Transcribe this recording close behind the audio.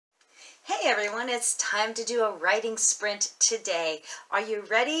everyone, it's time to do a writing sprint today. Are you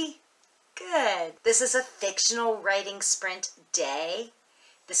ready? Good. This is a fictional writing sprint day.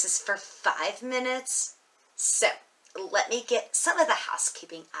 This is for 5 minutes. So let me get some of the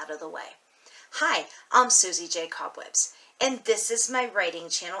housekeeping out of the way. Hi, I'm Susie J. Cobwebs, and this is my writing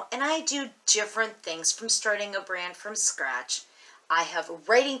channel, and I do different things from starting a brand from scratch. I have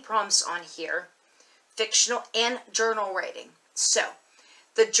writing prompts on here, fictional and journal writing. So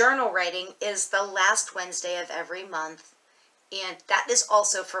the journal writing is the last Wednesday of every month, and that is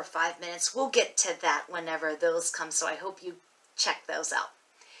also for 5 minutes. We'll get to that whenever those come, so I hope you check those out.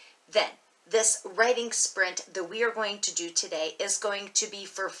 Then, this writing sprint that we are going to do today is going to be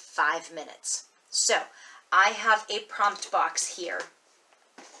for 5 minutes. So, I have a prompt box here.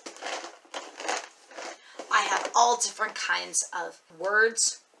 I have all different kinds of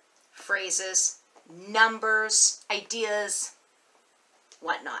words, phrases, numbers, ideas,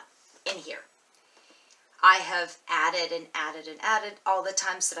 whatnot in here. I have added and added and added all the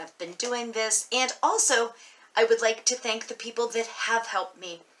times that I've been doing this, and also I would like to thank the people that have helped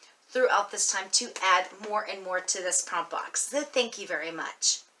me throughout this time to add more and more to this prompt box. So thank you very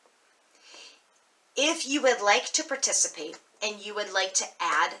much. If you would like to participate and you would like to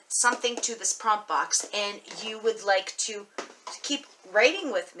add something to this prompt box and you would like to keep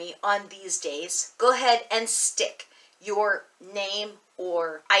writing with me on these days, go ahead and stick your name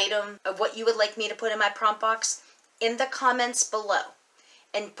or item of what you would like me to put in my prompt box in the comments below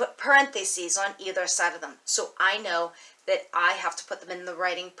and put parentheses on either side of them so I know that I have to put them in the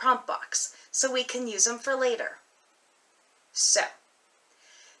writing prompt box so we can use them for later. So,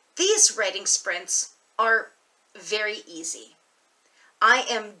 these writing sprints are very easy. I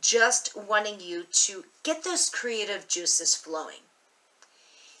am just wanting you to get those creative juices flowing.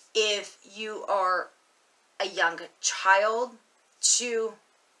 If you are a young child to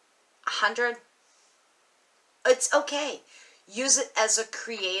 100, it's okay. Use it as a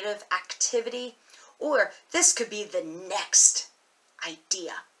creative activity, or this could be the next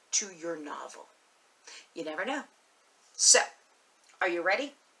idea to your novel. You never know. So, are you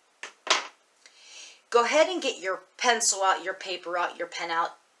ready? Go ahead and get your pencil out, your paper out, your pen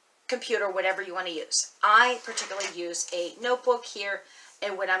out, computer, whatever you want to use. I particularly use a notebook here,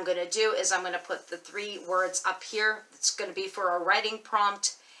 and what I'm going to do is I'm going to put the 3 words up here. It's going to be for a writing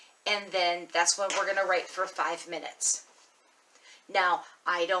prompt, and then that's what we're going to write for 5 minutes. Now,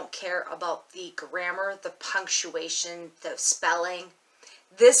 I don't care about the grammar, the punctuation, the spelling.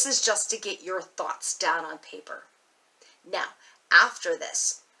 This is just to get your thoughts down on paper. Now, after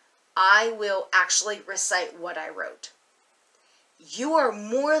this, I will actually recite what I wrote. You are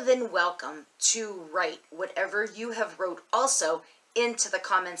more than welcome to write whatever you have wrote also into the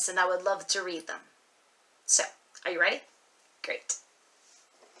comments, and I would love to read them. So, are you ready? Great.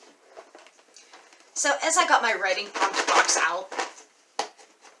 So, as I got my writing prompt box out,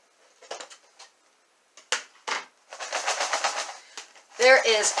 there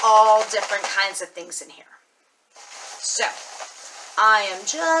is all different kinds of things in here. So, I am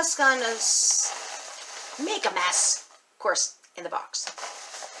just gonna make a mess, of course, in the box,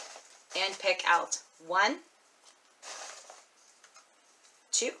 and pick out 1,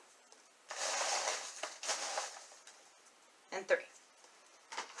 2, and 3.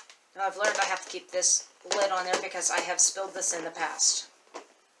 Now I've learned I have to keep this lid on there because I have spilled this in the past.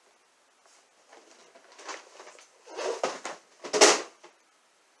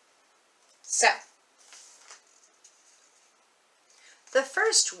 So, the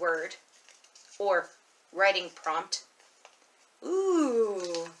first word, or writing prompt,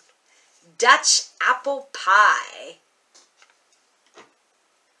 ooh, Dutch apple pie.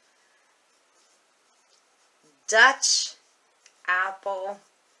 Dutch apple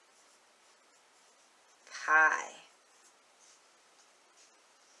pie.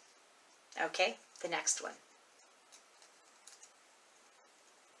 Okay, the next one.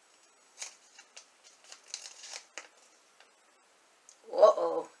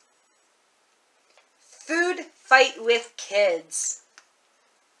 Uh-oh. Food fight with kids.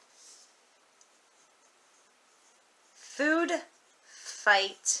 Food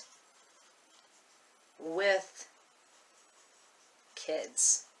fight with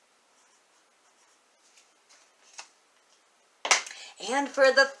kids. And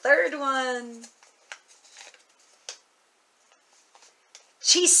for the third one,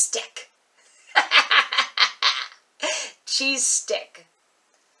 cheese stick. Cheese stick.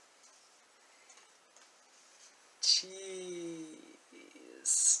 Cheese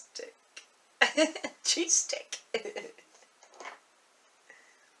stick. Cheese stick.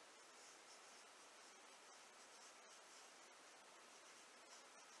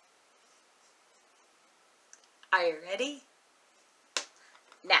 Are you ready?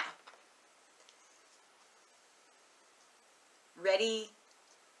 Now, ready,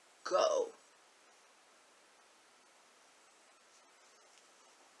 go.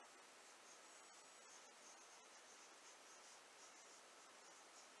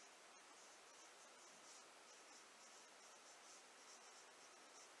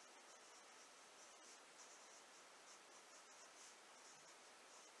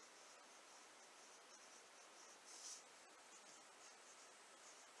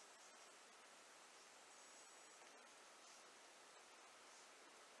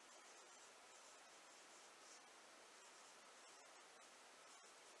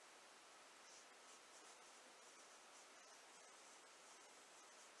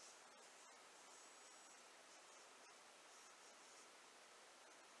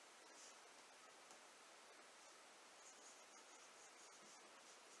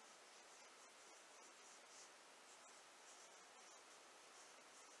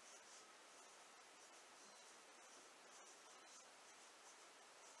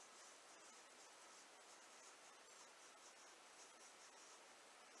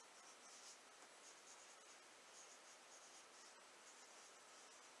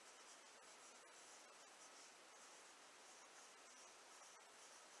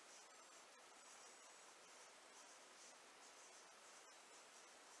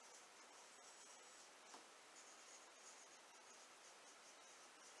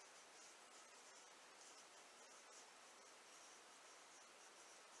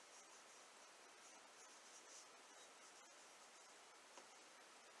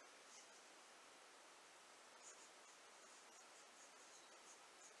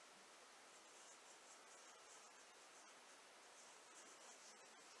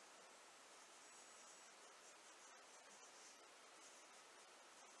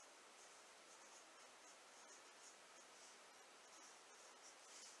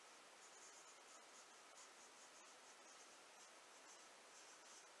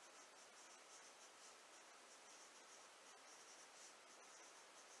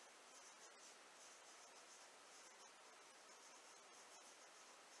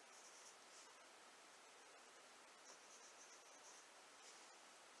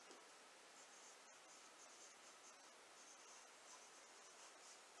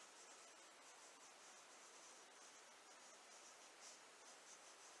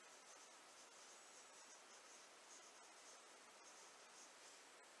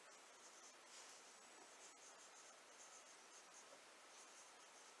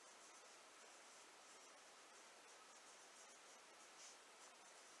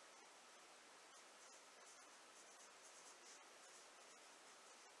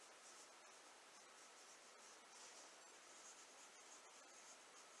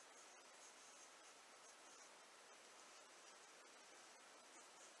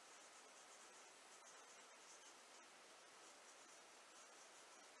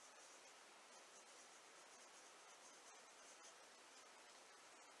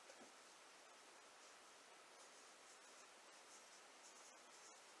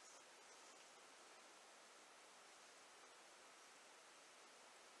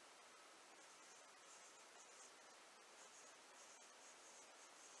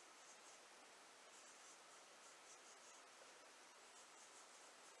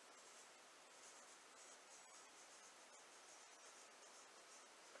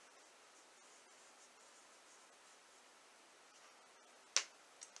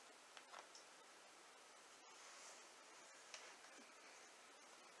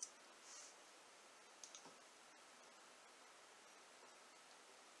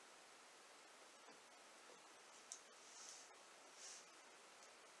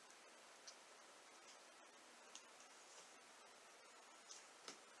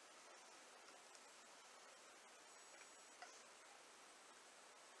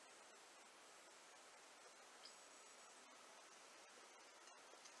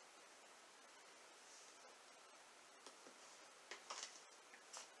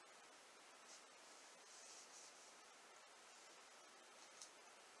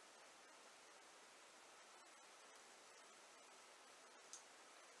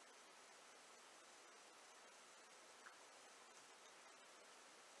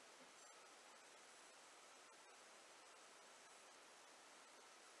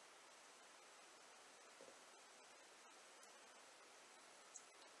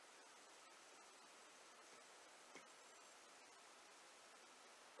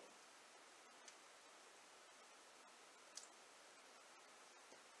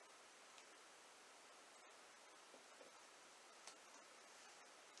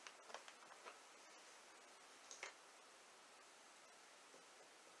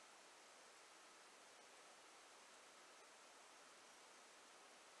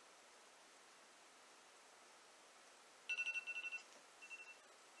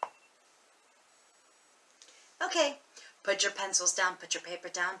 Okay, put your pencils down, put your paper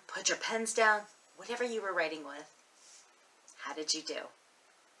down, put your pens down, whatever you were writing with. How did you do?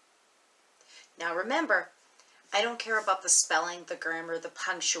 Now remember, I don't care about the spelling, the grammar, the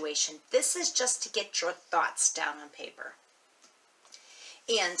punctuation. This is just to get your thoughts down on paper.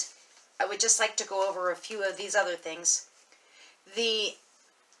 And I would just like to go over a few of these other things. The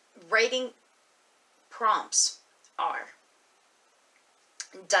writing prompts are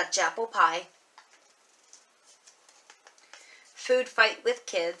Dutch apple pie, food fight with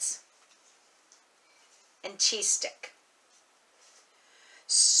kids, and cheese stick.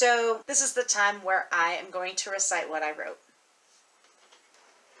 So this is the time where I am going to recite what I wrote.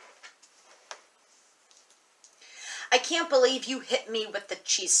 I can't believe you hit me with the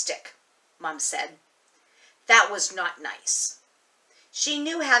cheese stick, Mom said. That was not nice. She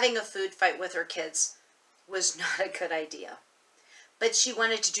knew having a food fight with her kids was not a good idea, but she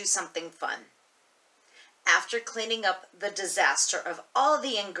wanted to do something fun. After cleaning up the disaster of all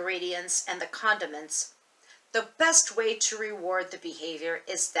the ingredients and the condiments, the best way to reward the behavior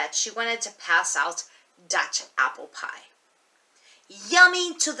is that she wanted to pass out Dutch apple pie.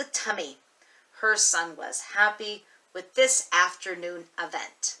 Yummy to the tummy. Her son was happy with this afternoon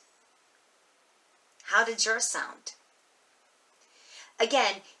event. How did yours sound?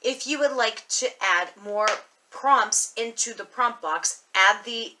 Again, if you would like to add more prompts into the prompt box, add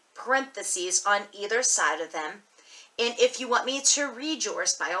the parentheses on either side of them. And if you want me to read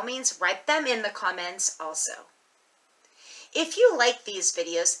yours, by all means, write them in the comments also. If you like these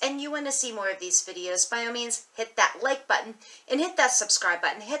videos and you want to see more of these videos, by all means, hit that like button and hit that subscribe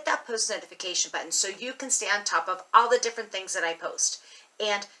button, hit that post notification button so you can stay on top of all the different things that I post.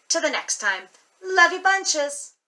 And till the next time, love you bunches!